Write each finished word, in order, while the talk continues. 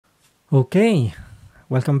Okay,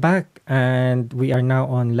 welcome back, and we are now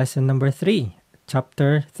on lesson number 3,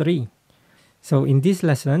 chapter 3. So in this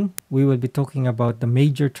lesson, we will be talking about the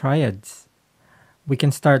major triads. We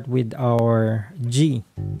can start with our G.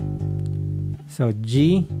 So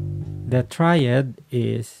G, the triad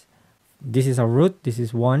is, this is our root, this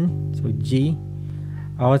is 1, so G.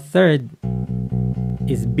 Our third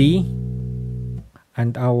is B,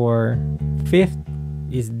 and our fifth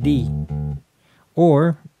is D.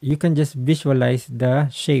 Or you can just visualize the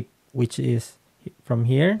shape, which is from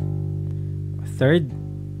here, third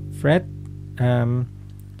fret,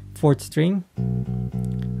 fourth string,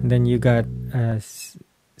 and then you got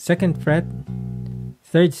second fret,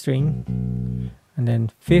 third string, and then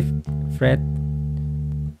fifth fret,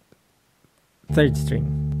 third string.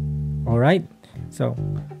 All right, so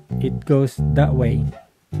it goes that way.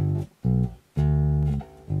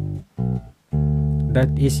 That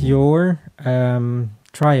is your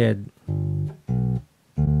triad.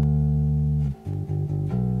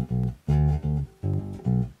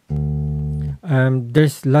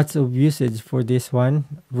 There's lots of usage for this one,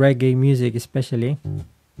 reggae music especially,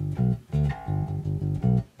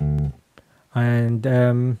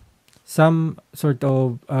 and some sort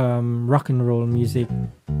of rock and roll music.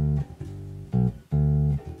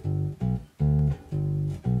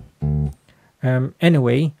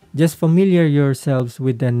 Anyway, just familiar yourselves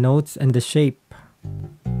with the notes and the shape.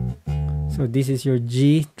 So this is your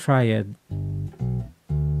G triad,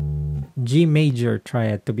 G major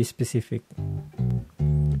triad to be specific.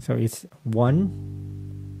 So it's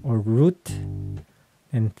 1 or root,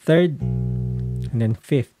 and third, and then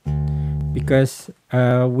fifth. Because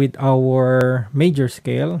with our major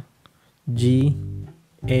scale, G,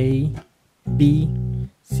 A, B,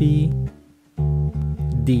 C,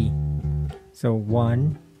 D. So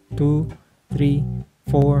 1, 2, 3,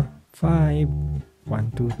 4, 5.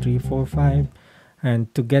 1, 2, 3, 4, 5.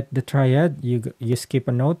 And to get the triad, you skip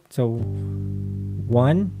a note. So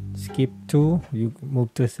 1, skip 2, you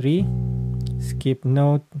move to 3, skip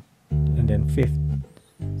note, and then fifth.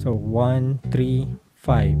 So 1, 3,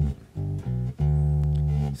 5.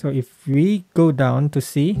 So if we go down to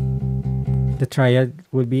C, the triad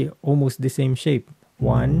will be almost the same shape.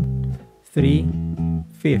 1, 3,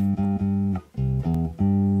 fifth.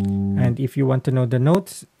 And if you want to know the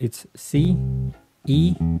notes, it's C,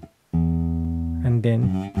 E, and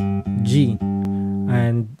then G.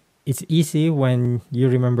 And it's easy when you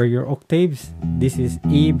remember your octaves. This is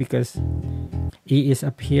E because E is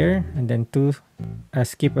up here, and then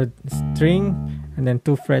skip a string, and then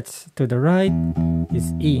 2 frets to the right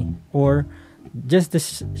is E. Or just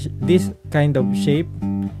this kind of shape,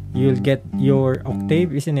 you'll get your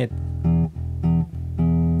octave, isn't it?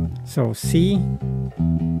 So C,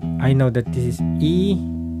 I know that this is E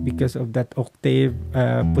because of that octave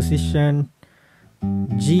position.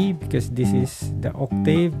 G because this is the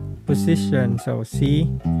octave position. So C,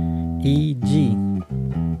 E, G.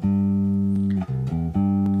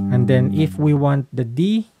 And then if we want the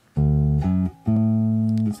D,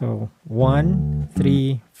 so 1,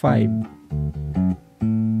 3, 5.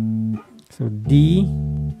 So D,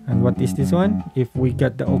 and what is this one? If we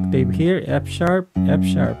got the octave here, F sharp, F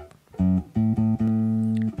sharp.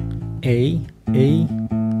 A,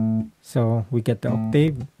 so we get the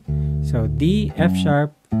octave. So D, F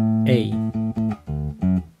sharp, A.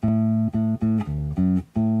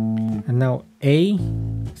 And now A,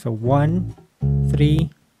 so 1, 3,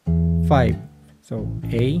 5. So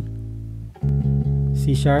A,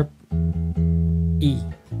 C sharp, E.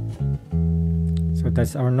 So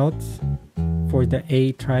that's our notes for the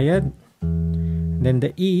A triad. Then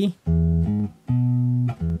the E,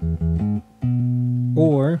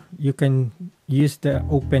 or you can use the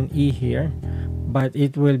open E here, but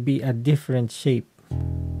it will be a different shape.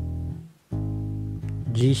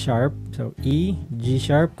 G sharp, so E, G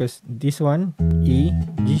sharp, because this one, E,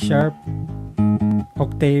 G sharp,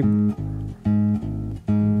 octave.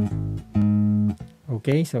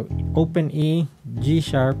 Okay, so open E, G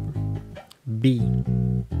sharp, B.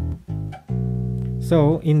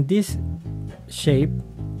 So in this shape,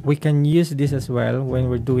 we can use this as well when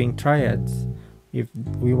we're doing triads. If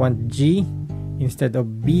we want G instead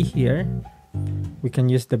of B here, we can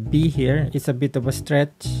use the B here. It's a bit of a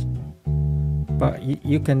stretch, but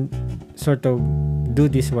you can sort of do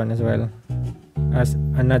this one as well as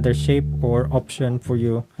another shape or option for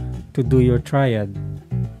you to do your triad.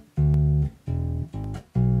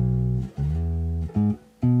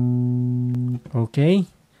 Okay,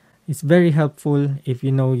 it's very helpful if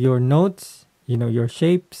you know your notes, you know your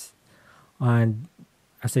shapes, and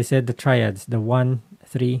as I said, the triads, the 1,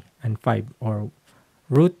 3, and 5, or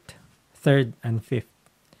root, third, and fifth.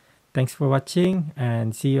 Thanks for watching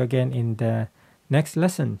and see you again in the next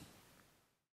lesson.